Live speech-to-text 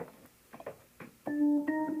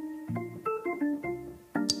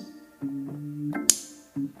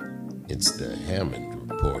It's the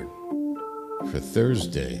Hammond Report for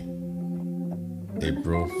Thursday,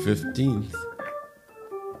 April 15th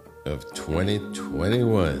of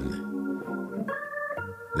 2021.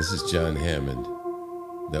 This is John Hammond,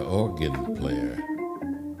 the organ player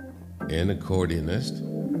and accordionist.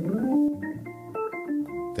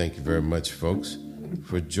 Thank you very much, folks,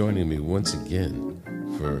 for joining me once again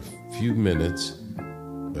for a few minutes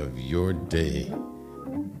of your day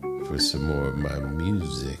for some more of my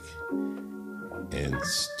music and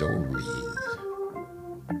stories.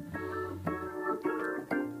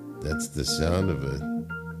 That's the sound of a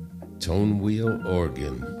tone wheel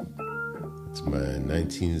organ. It's my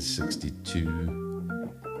 1962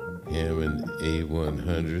 Hammond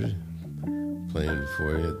A100 playing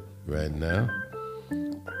for you right now.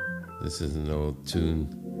 This is an old tune.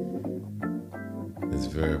 It's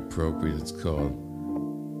very appropriate. It's called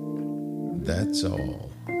That's All.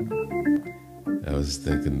 I was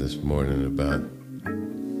thinking this morning about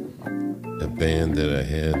a band that I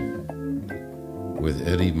had with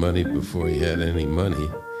Eddie Money before he had any money.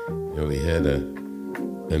 You know, we had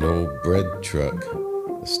an old bread truck,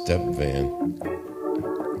 a step van,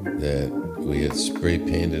 that we had spray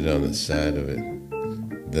painted on the side of it.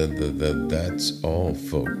 That's All,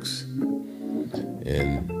 folks.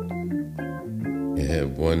 And it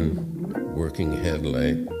had one working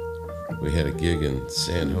headlight. We had a gig in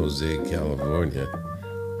San Jose, California,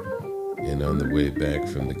 and on the way back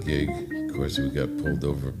from the gig, of course, we got pulled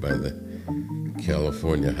over by the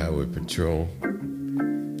California Highway Patrol,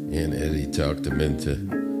 and Eddie talked him into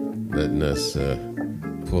letting us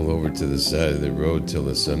pull over to the side of the road till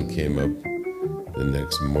the sun came up the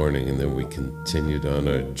next morning, and then we continued on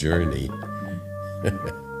our journey.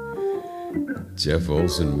 Jeff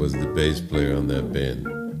Olson was the bass player on that band.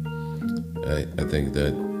 I think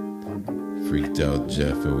that freaked out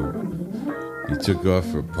Jeff. He took off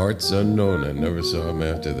for parts unknown. I never saw him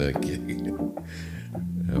after that gig.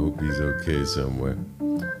 I hope he's okay somewhere.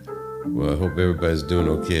 Well, I hope everybody's doing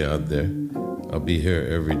okay out there. I'll be here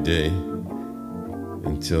every day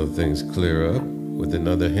until things clear up with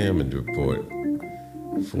another Hammond Report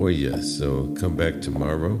for you. So come back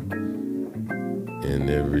tomorrow and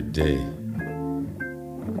every day.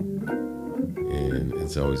 And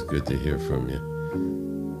it's always good to hear from you.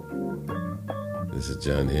 This is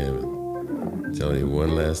John Hammond. Telling you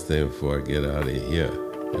one last thing before I get out of here,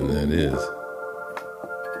 and that is,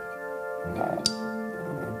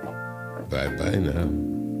 bye-bye now.